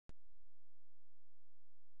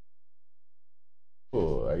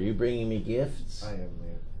Are you bringing me gifts? I am,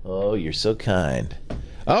 man. Oh, you're so kind.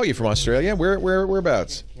 Oh, you're from Australia?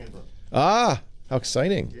 Whereabouts? Canberra. Ah, how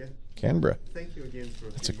exciting. Yeah. Canberra. Thank you again for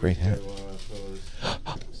That's a great hat.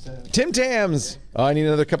 hat. Tim Tams. Oh, I need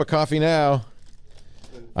another cup of coffee now.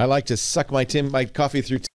 I like to suck my coffee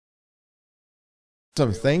through.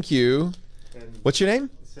 Thank you. What's your name?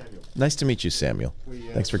 Samuel. Nice to meet you, Samuel.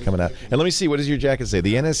 Thanks for coming out. And let me see, what does your jacket say?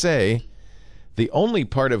 The NSA, the only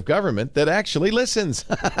part of government that actually listens.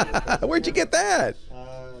 Where'd you get that?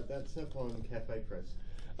 That's up on Cafe Press.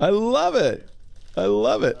 I love it. I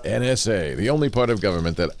love it. NSA, the only part of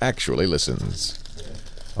government that actually listens.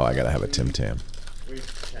 Oh, I gotta have a Tim Tam. We've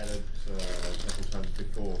chatted a couple times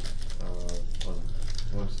before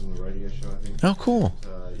once on the radio show, I think. Oh, cool.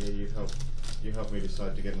 Yeah, you helped me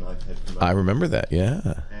decide to get an iPad for my. I remember that, yeah.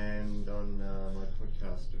 And on my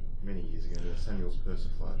podcast many years ago, Samuel's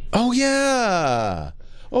Persiflage. Oh, yeah.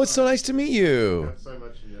 Oh, it's so nice to meet you. Thanks so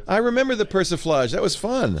much. I remember the persiflage. That was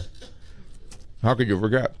fun. How could you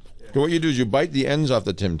forget? So what you do is you bite the ends off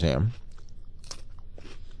the Tim Tam,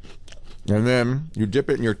 and then you dip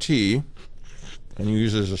it in your tea, and you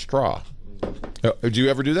use it as a straw. Do you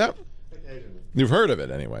ever do that? Occasionally. You've heard of it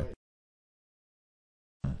anyway.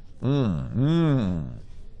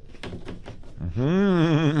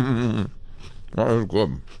 That is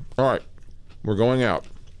good. All right, we're going out.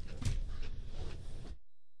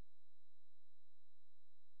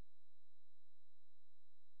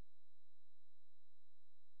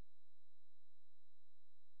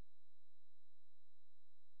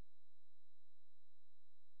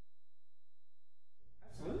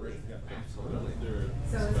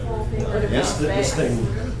 Yes, this thing.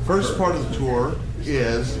 First part of the tour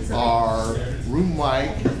is our room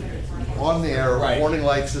mic on the air warning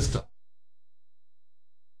light system.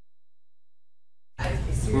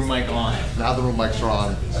 Room mic on. Now the room mics are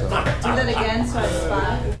on. So. Do that again so I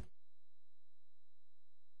spot.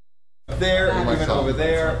 There, even over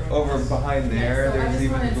there, over behind there, there's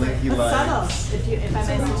even blinky lights. Subtle, if I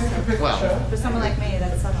may say. Well, For someone like me,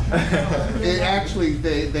 that's subtle. it actually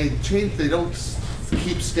they change. They don't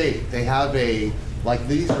keep state. They have a like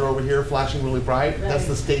these are over here flashing really bright. That's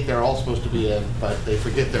the state they're all supposed to be in, but they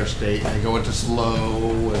forget their state and they go into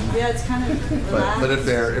slow. And, Yeah, it's kind of relaxed. but if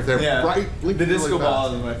they're bright, the disco really ball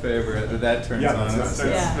fast, is my favorite. That turns on. It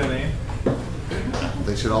starts spinning.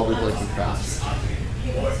 they should all be blinking fast.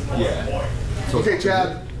 Yeah. Okay,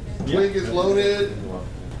 Chad. Twig is loaded.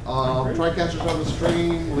 TriCaster's on the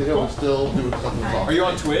stream. Leo is still doing something. Are you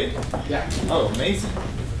on Twig? Yeah. Oh, amazing.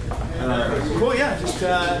 Cool, yeah, just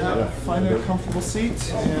find a comfortable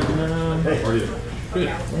seat and Hey, how are you? Good.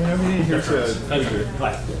 whenever you need here to.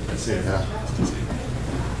 Hi. Let's see. Yeah.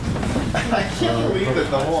 I can't believe that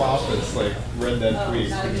the whole office like read that tweet.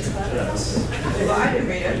 Well, I didn't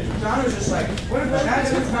read it. John was just like, what about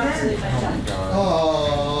that?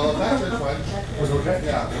 Oh, that's fun. Was it okay?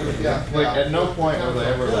 Yeah. Like at no point was I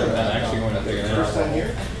ever like, I'm actually going to take an First time hour.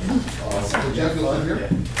 here? Jeff is here?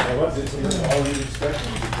 I was. It's all you expect.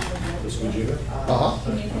 This one, Gina? Uh-huh.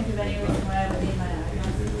 Can you think of any reason why I would need my iPhone?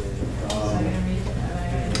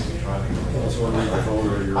 So I'm going to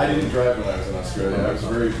read it. I didn't drive when I was in Australia. I was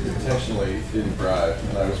very intentionally didn't drive,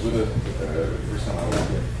 and I was with a first time I went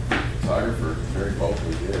with a photographer. Very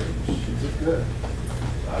boldly did. She did good.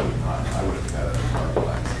 I would not. I would have had a hard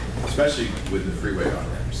relax, especially with the freeway on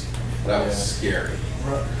ramps. That was scary.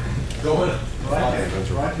 Going.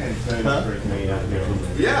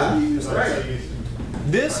 Yeah. Right.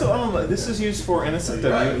 This is used for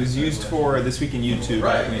NSFW. It was used for This Week in YouTube,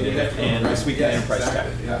 and This Week in Enterprise Tech.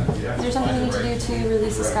 Is there something we need to do to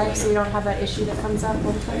release the Skype so we don't have that issue that comes up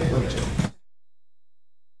all the time?